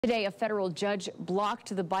Today, a federal judge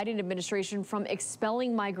blocked the Biden administration from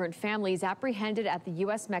expelling migrant families apprehended at the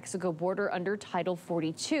U.S.-Mexico border under Title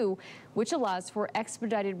 42, which allows for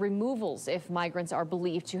expedited removals if migrants are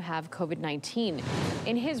believed to have COVID-19.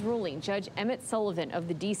 In his ruling, Judge Emmett Sullivan of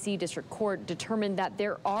the D.C. District Court determined that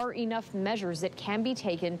there are enough measures that can be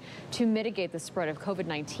taken to mitigate the spread of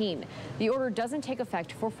COVID-19. The order doesn't take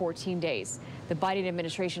effect for 14 days. The Biden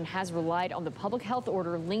administration has relied on the public health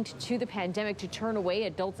order linked to the pandemic to turn away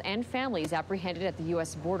adults and families apprehended at the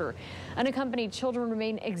U.S. border. Unaccompanied children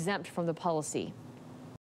remain exempt from the policy.